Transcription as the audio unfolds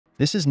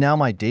This is now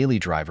my daily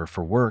driver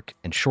for work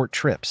and short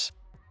trips.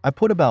 I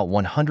put about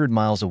 100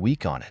 miles a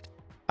week on it.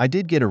 I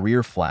did get a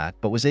rear flat,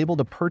 but was able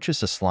to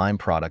purchase a slime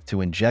product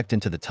to inject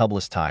into the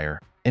tubeless tire,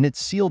 and it's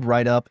sealed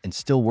right up and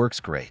still works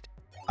great.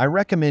 I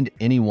recommend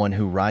anyone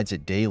who rides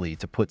it daily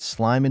to put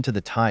slime into the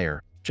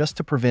tire just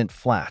to prevent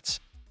flats.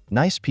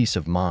 Nice peace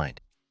of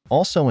mind.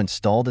 Also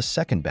installed a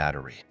second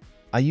battery.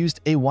 I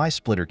used a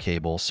Y-splitter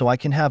cable so I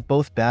can have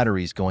both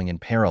batteries going in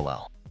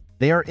parallel.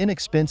 They are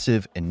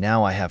inexpensive, and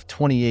now I have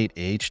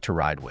 28Ah to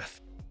ride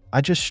with.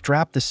 I just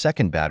strapped the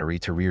second battery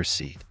to rear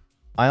seat.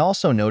 I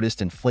also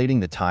noticed inflating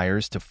the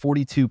tires to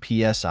 42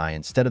 psi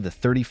instead of the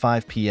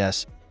 35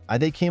 psi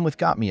they came with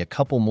got me a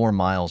couple more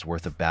miles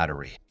worth of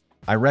battery.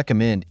 I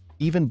recommend,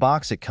 even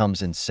box it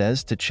comes in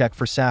says to check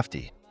for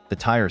safety. The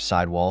tire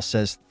sidewall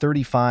says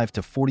 35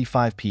 to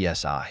 45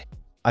 psi.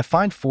 I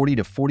find 40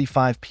 to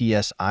 45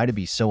 psi to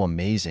be so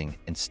amazing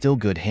and still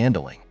good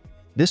handling.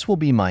 This will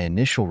be my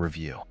initial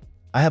review.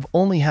 I have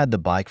only had the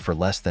bike for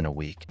less than a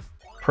week.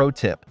 Pro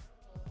tip.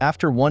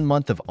 After 1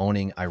 month of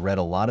owning, I read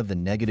a lot of the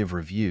negative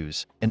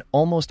reviews, and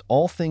almost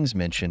all things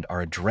mentioned are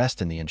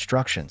addressed in the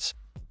instructions.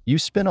 You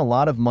spend a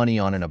lot of money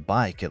on a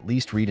bike, at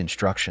least read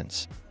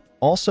instructions.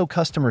 Also,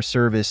 customer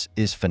service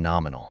is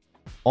phenomenal.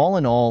 All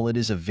in all, it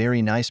is a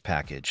very nice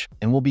package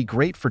and will be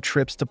great for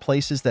trips to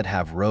places that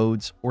have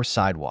roads or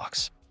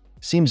sidewalks.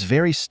 Seems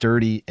very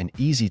sturdy and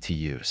easy to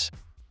use.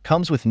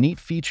 Comes with neat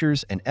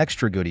features and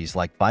extra goodies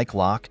like bike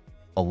lock,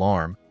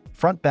 alarm,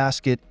 front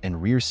basket,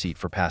 and rear seat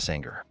for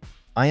passenger.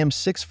 I am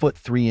 6 foot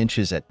 3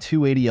 inches at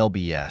 280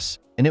 lbs,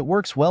 and it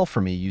works well for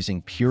me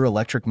using pure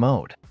electric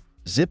mode.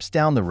 Zips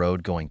down the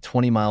road going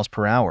 20 miles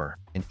per hour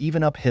and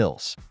even up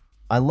hills.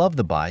 I love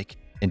the bike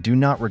and do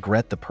not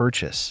regret the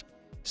purchase.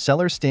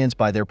 Seller stands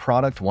by their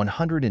product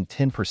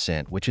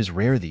 110%, which is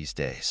rare these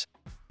days.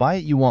 Buy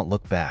it, you won't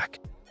look back.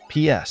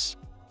 P.S.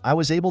 I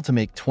was able to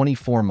make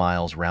 24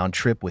 miles round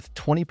trip with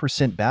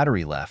 20%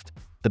 battery left.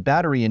 The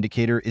battery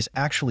indicator is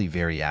actually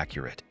very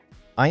accurate.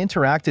 I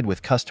interacted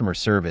with customer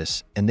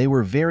service and they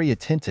were very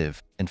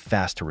attentive and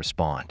fast to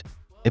respond.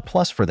 A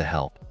plus for the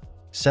help.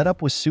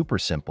 Setup was super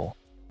simple.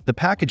 The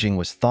packaging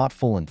was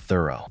thoughtful and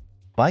thorough.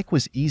 Bike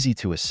was easy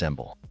to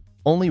assemble.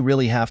 Only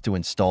really have to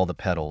install the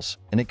pedals,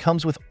 and it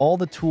comes with all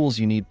the tools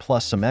you need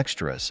plus some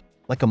extras,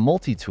 like a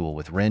multi-tool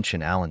with wrench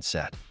and Allen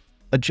set.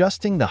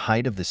 Adjusting the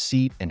height of the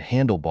seat and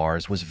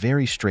handlebars was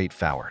very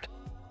straightforward.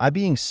 I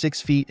being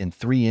 6 feet and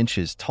 3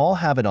 inches tall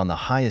have it on the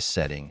highest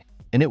setting,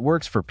 and it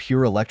works for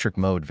pure electric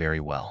mode very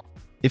well.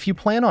 If you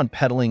plan on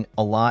pedaling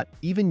a lot,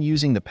 even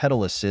using the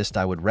pedal assist,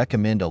 I would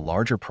recommend a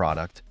larger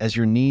product as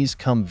your knees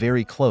come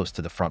very close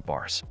to the front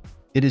bars.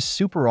 It is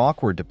super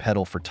awkward to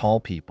pedal for tall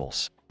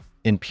peoples.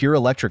 In pure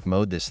electric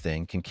mode, this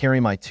thing can carry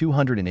my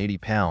 280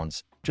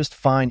 pounds just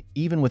fine.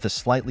 Even with a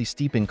slightly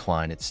steep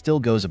incline, it still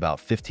goes about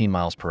 15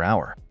 miles per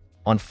hour.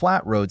 On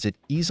flat roads, it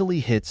easily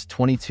hits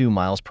 22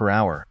 miles per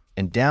hour,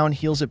 and down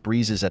hills it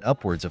breezes at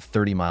upwards of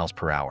 30 miles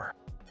per hour.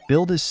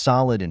 Build is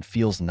solid and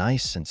feels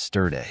nice and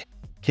sturdy.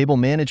 Cable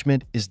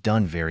management is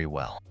done very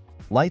well.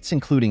 Lights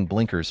including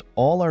blinkers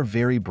all are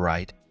very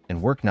bright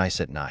and work nice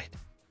at night.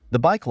 The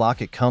bike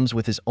lock it comes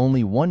with is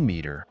only 1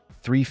 meter,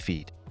 3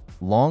 feet,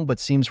 long but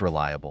seems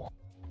reliable.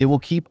 It will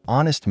keep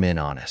honest men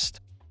honest.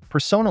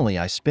 Personally,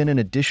 I spent an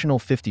additional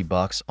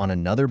 $50 on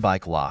another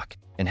bike lock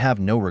and have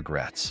no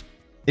regrets.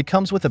 It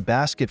comes with a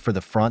basket for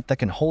the front that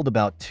can hold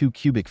about 2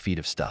 cubic feet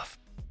of stuff.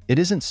 It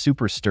isn't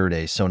super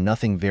sturdy, so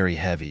nothing very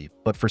heavy,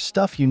 but for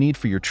stuff you need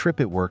for your trip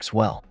it works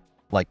well,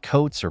 like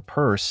coats or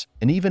purse,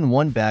 and even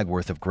 1 bag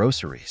worth of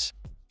groceries.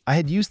 I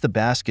had used the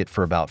basket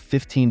for about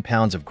 15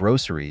 pounds of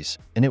groceries,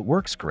 and it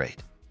works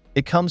great.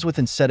 It comes with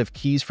a set of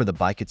keys for the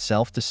bike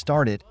itself to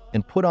start it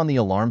and put on the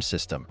alarm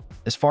system.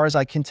 As far as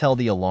I can tell,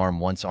 the alarm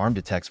once armed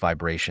detects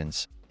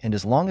vibrations, and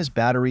as long as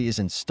battery is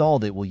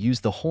installed, it will use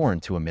the horn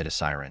to emit a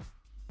siren.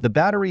 The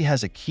battery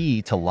has a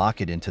key to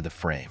lock it into the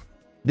frame.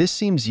 This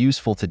seems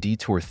useful to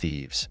detour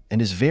thieves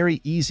and is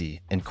very easy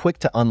and quick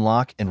to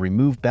unlock and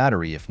remove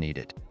battery if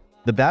needed.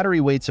 The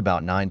battery weighs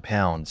about 9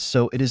 pounds,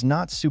 so it is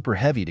not super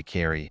heavy to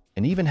carry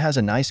and even has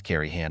a nice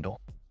carry handle.